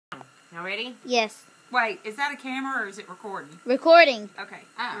Y'all ready? Yes. Wait, is that a camera or is it recording? Recording. Okay.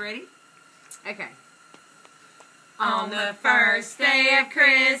 You ready? Okay. On the first day of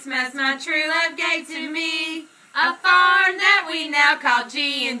Christmas, my true love gave to me a farm that we now call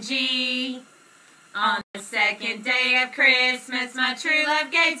G&G. On the second day of Christmas, my true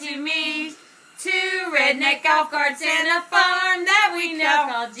love gave to me 2 redneck golf carts and a farm that we now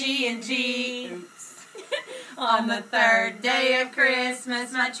call G&G. On the third day of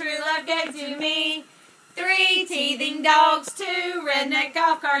Christmas, my true love gave to me 3 teething dogs, 2 redneck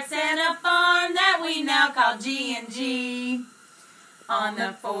golf carts, and a farm that we now call G&G. On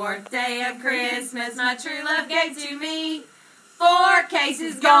the 4th day of Christmas, my true love gave to me 4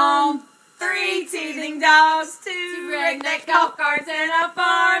 cases gone, 3 teething dogs, 2 redneck golf carts, and a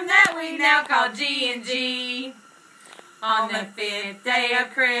farm that we now call G&G. On the 5th day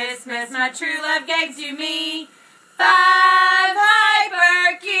of Christmas, my true love gave to me 5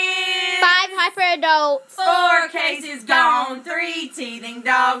 hyper kids, 5 hyper adults, 4 cases gone, 3 teething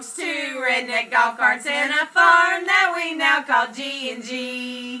dogs, 2 redneck golf carts, and a farm that we now call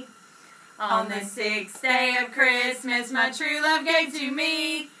G&G. On the 6th day of Christmas, my true love gave to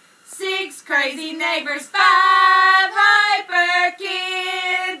me 6 crazy neighbors, 5 hyper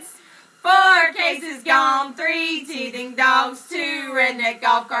kids, 4 cases gone, 3 teething dogs, 2 redneck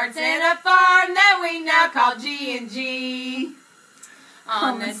golf carts, and a farm that we now call G&G.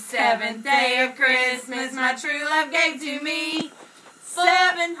 On the 7th day of Christmas, my true love gave to me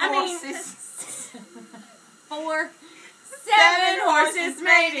 7 horses. 7 horses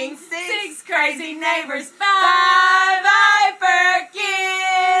mating, 6 crazy neighbors, 5 hyper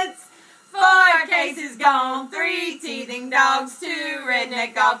kids, 4 cases gone, 3 teething dogs, 2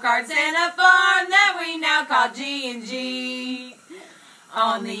 redneck golf carts, and a farm that we now call G&G.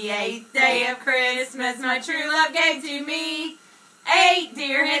 On the 8th day of Christmas, my true love gave to me 8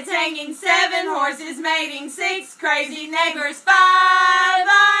 deer heads hanging, 7 horses mating, 6 crazy neighbors, 5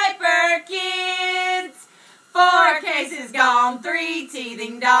 hyper kids, 4 cases gone, 3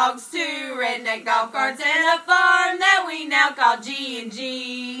 teething dogs, 2 redneck golf carts, and a farm that we now call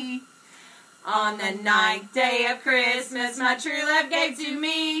G&G. On the 9th day of Christmas, my true love gave to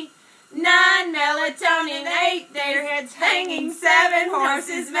me 9 melatonin, 8 deer heads hanging, 7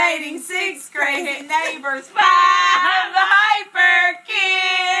 horses mating, 6 crazy neighbors, 5 hyper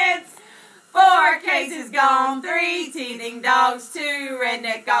kids, 4 cases gone, 3 teething dogs, 2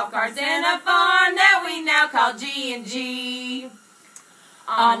 redneck golf carts, and a farm that we now call G&G.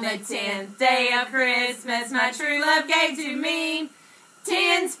 On the 10th day of Christmas, my true love gave to me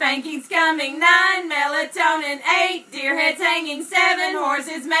 10 spankings coming, 9 melatonin, 8 deer heads hanging, 7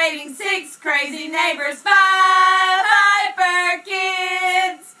 horses mating, 6 crazy neighbors, 5 hyper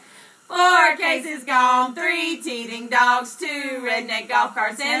kids, 4 cases gone, 3 teething dogs, 2 redneck golf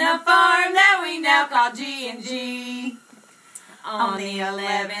carts, and a farm that we now call G&G. On the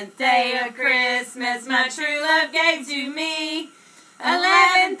 11th day of Christmas, my true love gave to me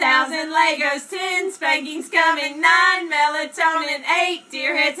 11,000 Legos, 10 spankings coming, 9 melatonin, 8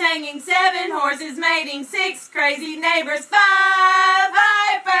 deer heads hanging, 7 horses mating, 6 crazy neighbors, 5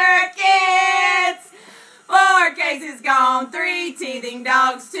 hyper kids, 4 cases gone, 3 teething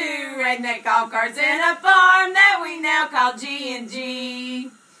dogs, 2 redneck golf carts, and a farm that we now call G&G.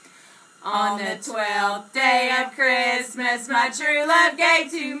 On the 12th day of Christmas, my true love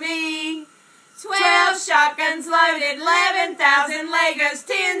gave to me 12 shotguns loaded, 11,000 Legos,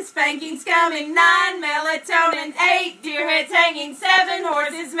 10 spankings coming, 9 melatonin, 8 deer heads hanging, 7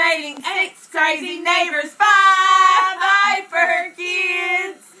 horses mating, 6 crazy neighbors, 5 hyper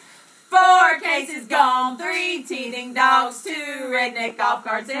kids, 4 cases gone, 3 teething dogs, 2 redneck golf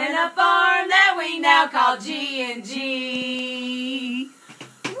carts, and a farm that we now call G&G.